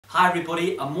Hi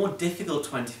everybody, a more difficult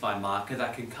 25 marker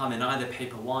that can come in either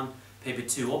paper 1, paper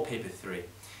 2 or paper 3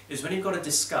 is when you've got to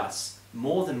discuss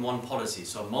more than one policy,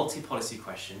 so a multi-policy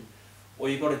question, or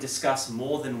you've got to discuss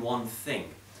more than one thing.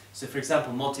 So for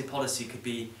example, multi-policy could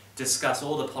be discuss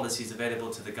all the policies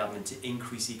available to the government to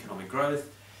increase economic growth.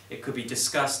 It could be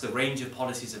discuss the range of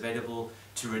policies available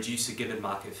to reduce a given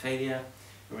market failure.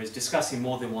 Whereas discussing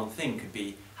more than one thing could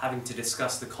be having to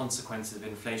discuss the consequences of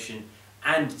inflation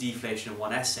and deflation in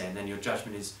one essay, and then your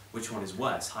judgment is which one is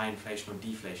worse, high inflation or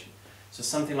deflation. So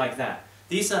something like that.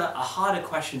 These are harder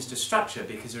questions to structure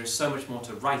because there is so much more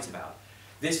to write about.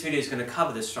 This video is going to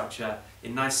cover the structure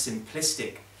in nice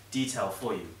simplistic detail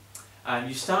for you.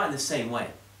 You start in the same way.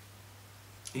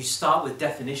 You start with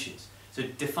definitions. So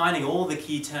defining all the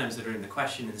key terms that are in the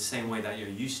question in the same way that you're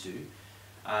used to.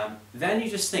 Then you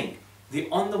just think, the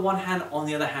on the one hand, on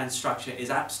the other hand structure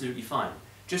is absolutely fine.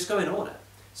 Just go in order.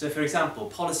 So for example,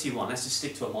 policy 1, let's just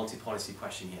stick to a multi-policy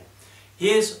question here.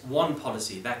 Here's one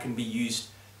policy that can be used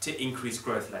to increase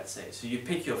growth, let's say. So you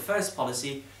pick your first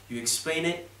policy, you explain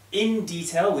it in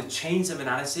detail with chains of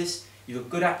analysis. You have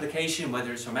good application,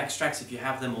 whether it's from extracts if you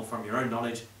have them or from your own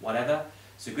knowledge, whatever.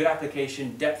 So good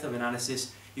application, depth of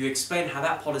analysis. You explain how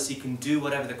that policy can do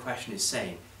whatever the question is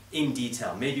saying in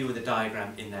detail, maybe with a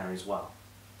diagram in there as well.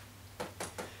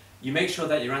 You make sure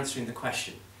that you're answering the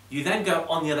question. You then go,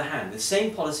 on the other hand, the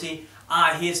same policy,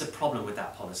 here's a problem with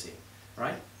that policy,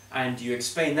 right? And you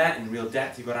explain that in real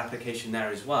depth, you've got application there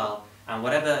as well, and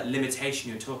whatever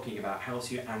limitation you're talking about helps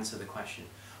you answer the question.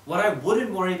 What I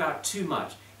wouldn't worry about too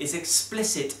much is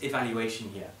explicit evaluation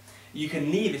here. You can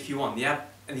leave, if you want,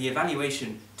 the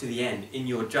evaluation to the end in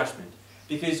your judgment,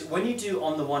 because when you do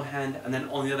on the one hand and then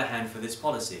on the other hand for this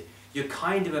policy, you're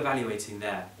kind of evaluating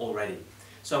there already.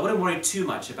 So I wouldn't worry too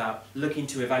much about looking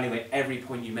to evaluate every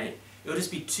point you make. It'll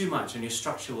just be too much and your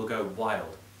structure will go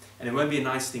wild. And it won't be a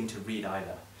nice thing to read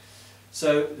either.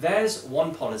 So there's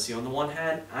one policy on the one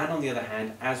hand and on the other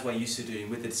hand, as we're used to doing,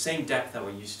 with the same depth that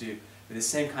we're used to, with the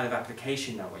same kind of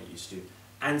application that we're used to,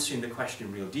 answering the question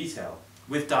in real detail,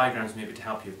 with diagrams maybe to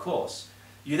help you, of course.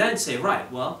 You then say,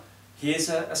 right, well, here's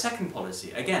a second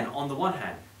policy. Again, on the one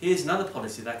hand, here's another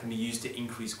policy that can be used to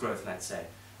increase growth, let's say.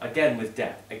 Again with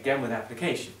depth, again with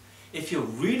application. If you're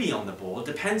really on the ball,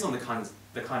 depends on the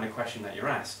kind of question that you're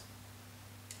asked.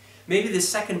 Maybe the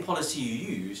second policy you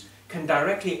use can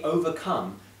directly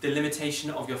overcome the limitation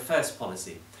of your first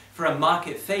policy. For a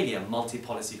market failure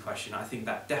multi-policy question, I think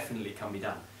that definitely can be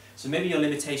done. So maybe your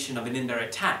limitation of an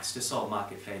indirect tax to solve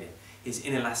market failure is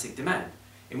inelastic demand,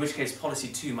 in which case policy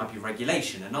 2 might be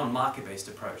regulation, a non-market-based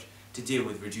approach to deal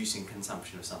with reducing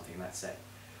consumption of something, let's say.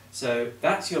 So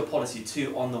that's your policy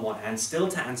 2 on the one hand, still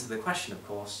to answer the question, of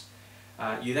course.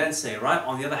 You then say, right,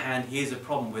 on the other hand, here's a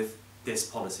problem with this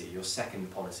policy, your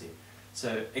second policy.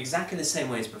 So exactly the same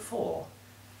way as before,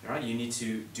 right, you need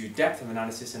to do depth of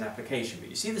analysis and application. But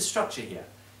you see the structure here.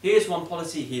 Here's one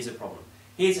policy, here's a problem.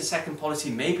 Here's a second policy,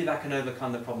 maybe that can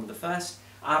overcome the problem with the first,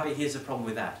 but here's a problem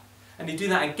with that. And you do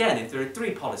that again if there are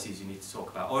 3 policies you need to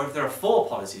talk about, or if there are 4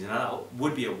 policies, and that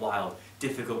would be a wild,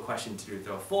 difficult question to do if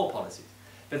there are 4 policies.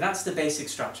 But that's the basic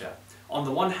structure. On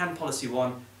the one hand, policy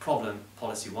 1, problem,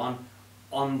 policy 1.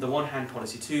 On the one hand,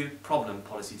 policy 2, problem,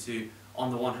 policy 2.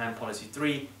 On the one hand, policy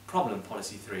 3, problem,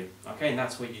 policy 3. Okay, and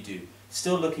that's what you do.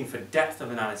 Still looking for depth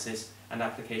of analysis and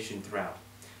application throughout.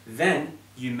 Then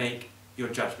you make your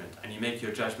judgment, and you make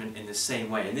your judgment in the same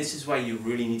way. And this is where you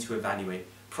really need to evaluate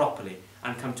properly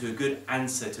and come to a good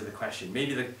answer to the question.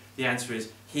 Maybe the answer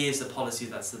is, here's the policy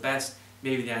that's the best.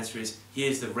 Maybe the answer is,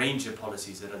 here's the range of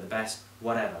policies that are the best,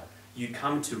 whatever. You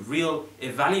come to real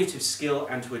evaluative skill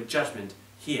and to a judgment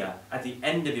here at the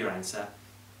end of your answer.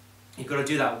 You've got to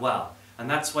do that well. And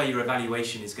that's where your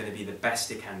evaluation is going to be the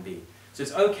best it can be. So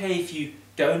it's okay if you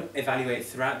don't evaluate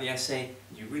throughout the essay,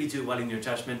 you really do well in your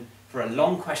judgment. For a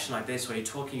long question like this where you're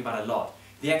talking about a lot,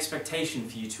 the expectation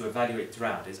for you to evaluate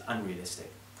throughout is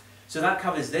unrealistic. So that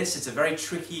covers this. It's a very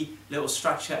tricky little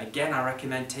structure. Again, I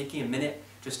recommend taking a minute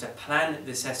just to plan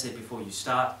this essay before you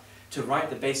start, to write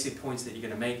the basic points that you're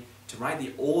going to make, to write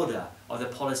the order of the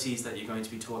policies that you're going to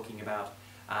be talking about,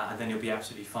 and then you'll be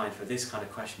absolutely fine for this kind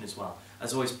of question as well.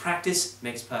 As always, practice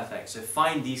makes perfect. So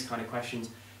find these kind of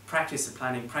questions, practice the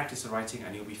planning, practice the writing,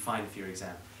 and you'll be fine for your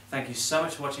exam. Thank you so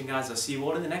much for watching, guys. I'll see you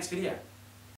all in the next video.